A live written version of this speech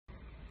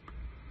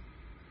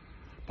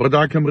Bore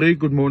Cymru,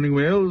 good morning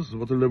Wales.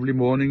 What a lovely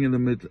morning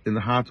in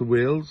the heart of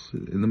Wales,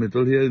 in the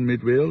middle here in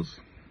mid Wales.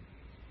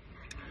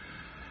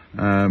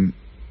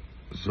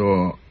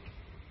 So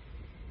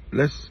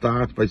let's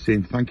start by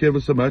saying thank you ever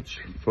so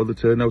much for the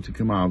turnout in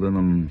Carmarthen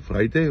on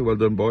Friday. Well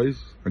done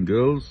boys and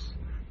girls,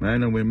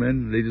 men and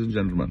women, ladies and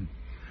gentlemen.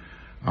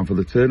 And for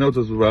the turnout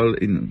as well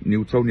in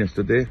Newtown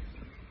yesterday.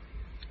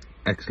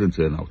 Excellent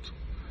turnout.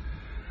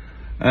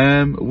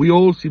 We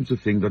all seem to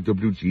think that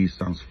WG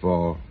stands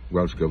for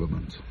Welsh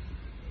Government.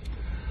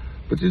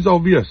 But it's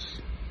obvious,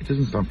 it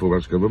doesn't stand for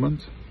Welsh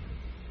Government.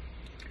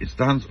 It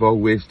stands for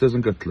wasters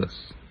and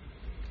gutless.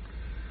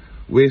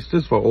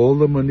 Wasters for all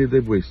the money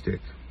they've wasted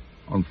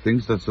on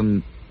things that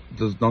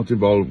does not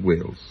involve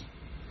Wales.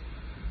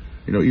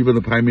 You know, even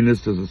the Prime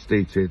Ministers have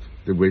stated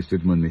they've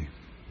wasted money.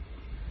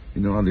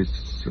 You know, and they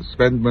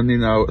send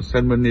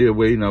money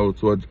away now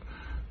to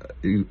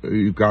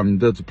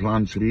Uganda to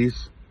plant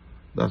trees.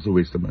 That's a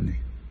waste of money.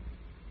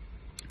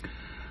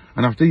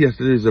 And after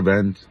yesterday's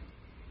event,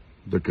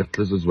 the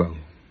gutless as well.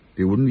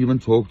 They wouldn't even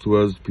talk to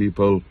us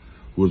people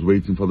who was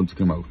waiting for them to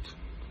come out.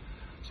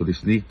 So they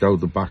sneaked out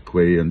the back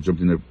way and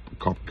jumped in a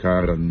cop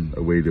car and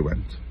away they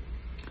went.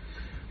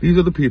 These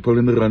are the people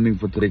in the running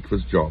for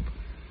Drakeford's job.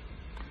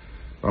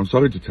 I'm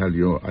sorry to tell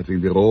you, I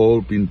think they're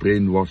all been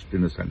brainwashed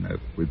in the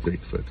Senedd with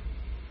Drakeford.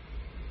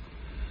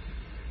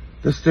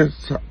 The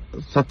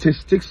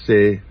statistics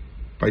say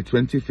by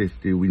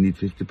 2050 we need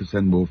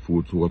 50% more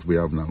food to what we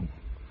have now.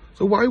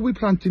 So why are we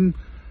planting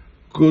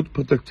good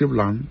productive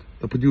land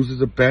that produces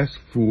the best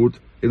food,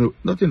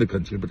 not in the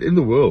country, but in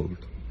the world,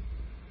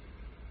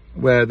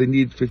 where they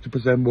need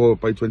 50% more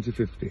by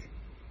 2050?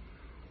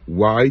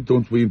 Why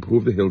don't we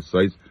improve the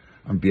hillsides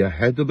and be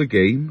ahead of the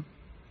game?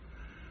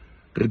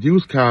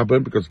 Reduce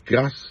carbon, because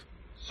grass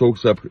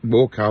soaks up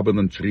more carbon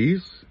than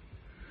trees,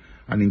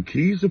 and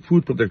increase the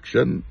food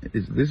production.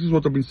 This is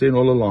what I've been saying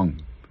all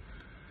along.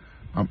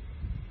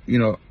 You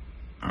know,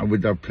 and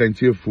we'd have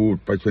plenty of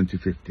food by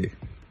 2050.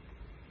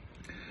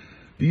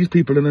 These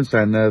people in the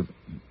Senedd,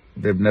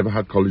 they've never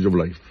had College of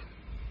Life.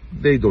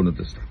 They don't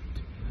understand.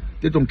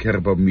 They don't care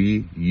about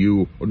me,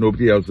 you, or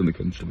nobody else in the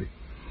country.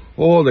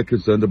 All they're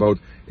concerned about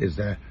is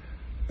their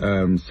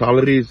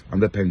salaries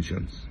and their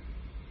pensions.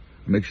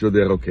 Make sure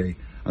they're okay.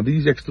 And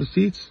these extra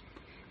seats,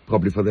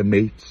 probably for their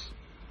mates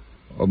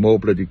or more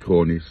bloody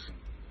cronies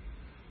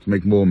to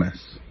make more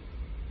mess.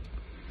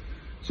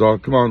 So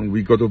come on,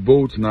 we got to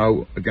vote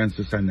now against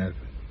the Senedd,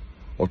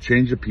 or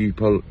change the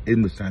people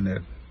in the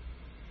Senedd.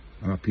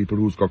 People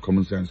who's got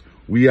common sense.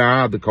 We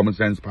are the common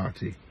sense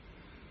party.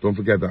 Don't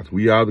forget that.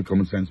 We are the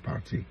common sense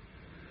party.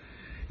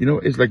 You know,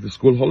 it's like the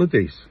school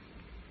holidays.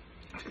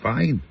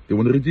 Fine, they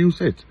want to reduce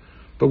it.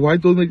 But why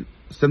don't they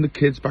send the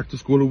kids back to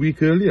school a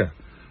week earlier?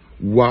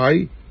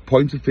 Why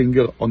point a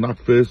finger on that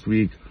first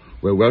week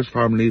where Welsh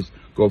families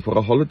go for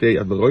a holiday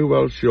at the Royal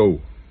Welsh Show?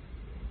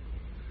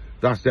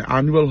 That's their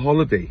annual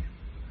holiday.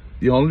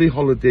 The only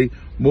holiday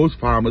most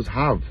farmers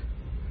have.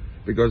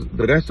 Because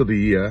the rest of the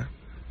year,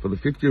 for the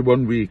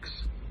 51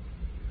 weeks,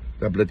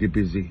 they're bloody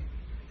busy.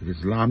 If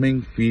it's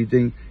lambing,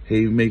 feeding,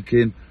 hay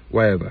making,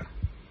 whatever.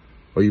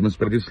 Or even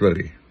spreading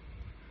slurry.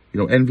 You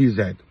know,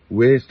 NVZ,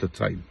 waste of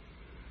time.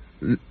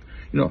 You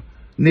know,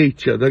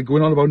 nature, they're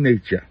going on about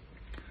nature.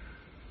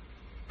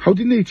 How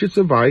did nature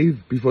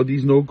survive before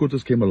these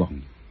no-gooders came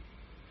along?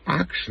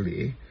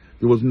 Actually,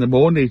 there was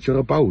more nature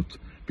about,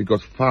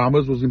 because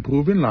farmers was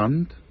improving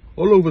land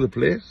all over the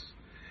place,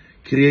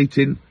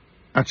 attracting,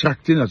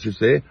 I should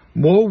say,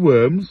 more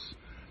worms,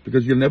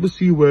 because you'll never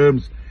see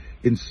worms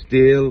in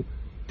stale,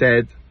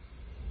 dead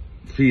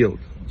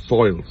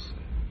soils.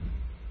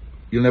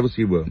 You'll never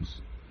see worms.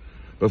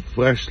 But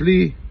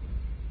freshly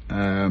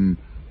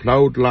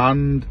ploughed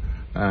land,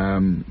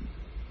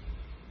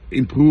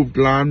 improved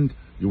land,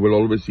 you will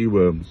always see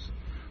worms.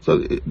 So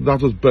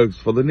that was bugs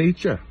for the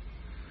nature.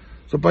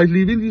 So by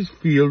leaving these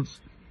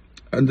fields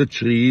and the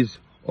trees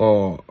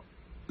or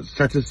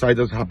set aside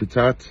as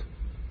habitat,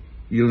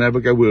 you'll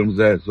never get worms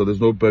there. So there's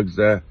no bugs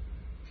there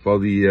for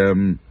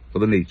the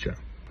nature.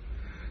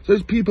 So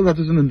it's people that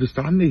doesn't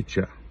understand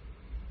nature.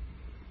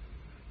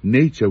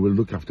 Nature will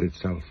look after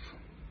itself.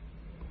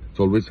 It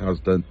always has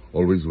done,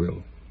 always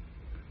will.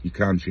 You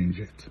can't change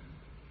it.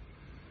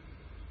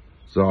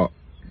 So,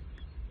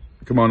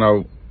 come on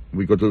now.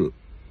 We got to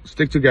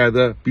stick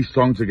together, be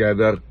strong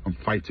together, and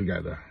fight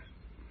together.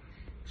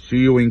 See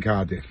you in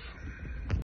Cardiff.